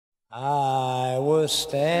I was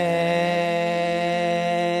standing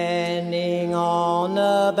on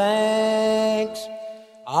the banks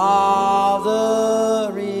of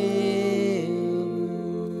the river,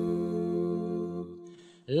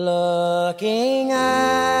 looking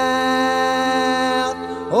out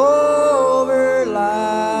over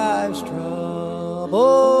life's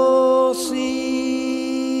troubled sea,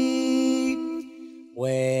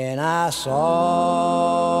 when I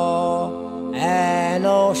saw an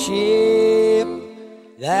old ship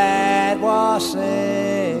that was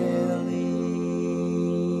sailing.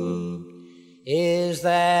 Is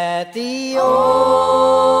that the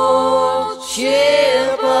old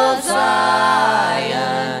ship of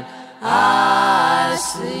Zion I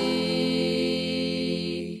see?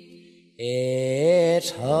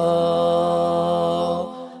 Its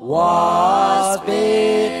hull was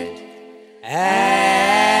bent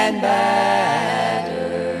and battered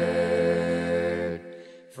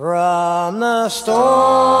from the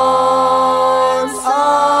storms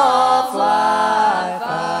of life.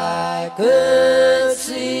 I could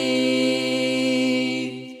see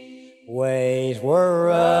waves were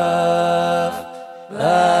rough,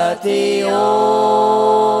 but the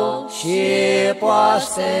old ship was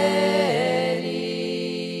steady.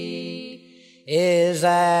 Is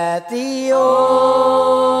that the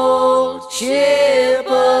old ship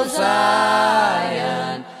of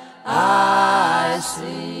Zion I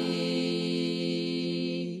see?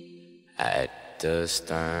 At the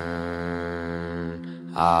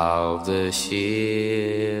stern of the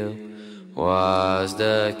ship was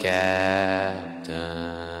the captain.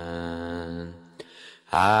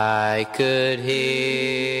 I could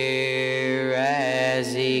hear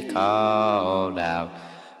as he called out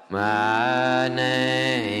my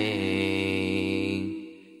name.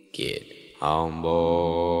 Get on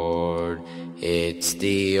board, it's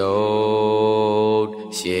the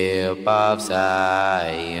old ship of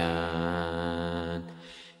Zion.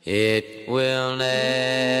 It will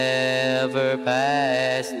never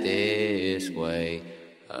pass this way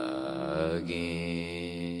again.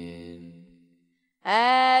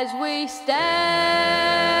 As we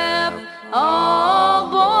step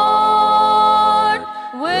on board,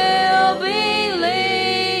 we'll be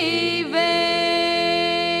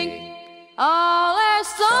leaving all our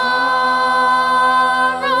sorrow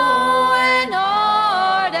and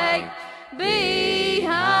heartache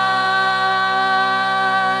behind.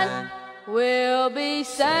 We'll be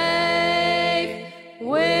safe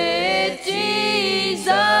with Jesus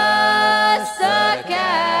the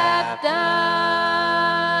captain,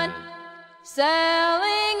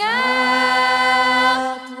 sailing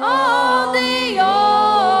out on the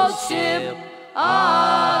old ship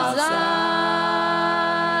of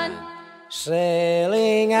Zion.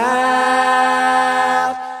 Sailing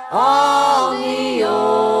out on the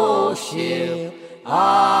old ship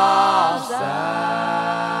of